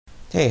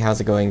Hey,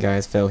 how's it going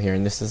guys? Phil here,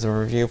 and this is a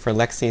review for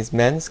Lexci's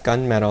men's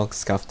gunmetal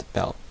scuffed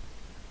belt.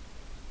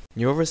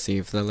 You'll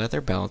receive the leather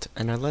belt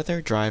and a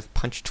leather drive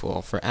punch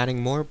tool for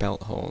adding more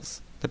belt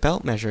holes. The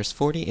belt measures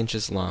 40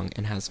 inches long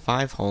and has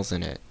 5 holes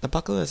in it. The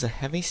buckle is a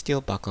heavy steel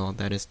buckle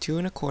that is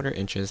 2¼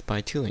 inches by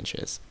 2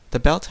 inches. The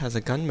belt has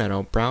a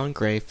gunmetal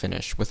brown-gray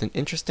finish with an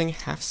interesting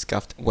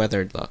half-scuffed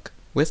weathered look.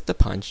 With the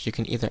punch, you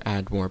can either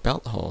add more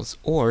belt holes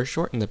or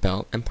shorten the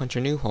belt and punch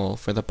a new hole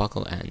for the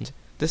buckle end.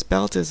 This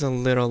belt is a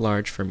little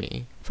large for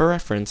me. For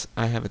reference,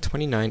 I have a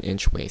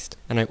 29-inch waist,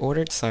 and I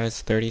ordered size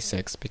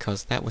 36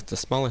 because that was the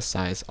smallest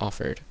size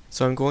offered.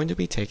 So I'm going to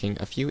be taking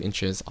a few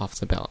inches off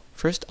the belt.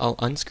 First, I'll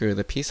unscrew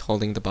the piece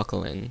holding the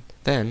buckle in.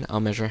 Then, I'll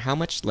measure how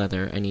much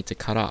leather I need to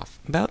cut off,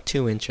 about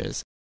 2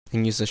 inches,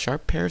 and use a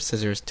sharp pair of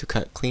scissors to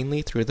cut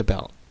cleanly through the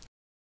belt.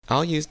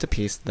 I'll use the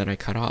piece that I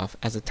cut off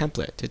as a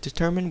template to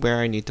determine where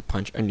I need to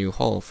punch a new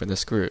hole for the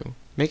screw.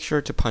 Make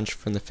sure to punch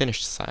from the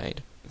finished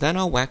side. Then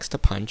I'll wax the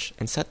punch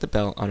and set the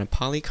belt on a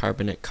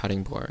polycarbonate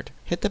cutting board.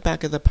 Hit the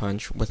back of the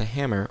punch with a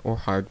hammer or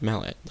hard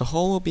mallet. The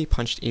hole will be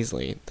punched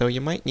easily, though you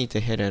might need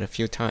to hit it a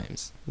few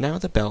times. Now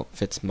the belt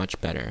fits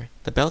much better.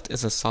 The belt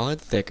is a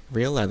solid thick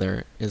real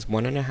leather, is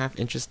 1½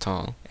 inches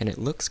tall, and it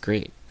looks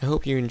great. I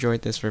hope you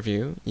enjoyed this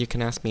review. You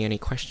can ask me any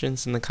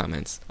questions in the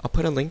comments. I'll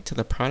put a link to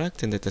the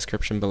product in the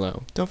description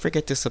below. Don't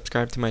forget to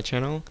subscribe to my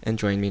channel and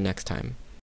join me next time.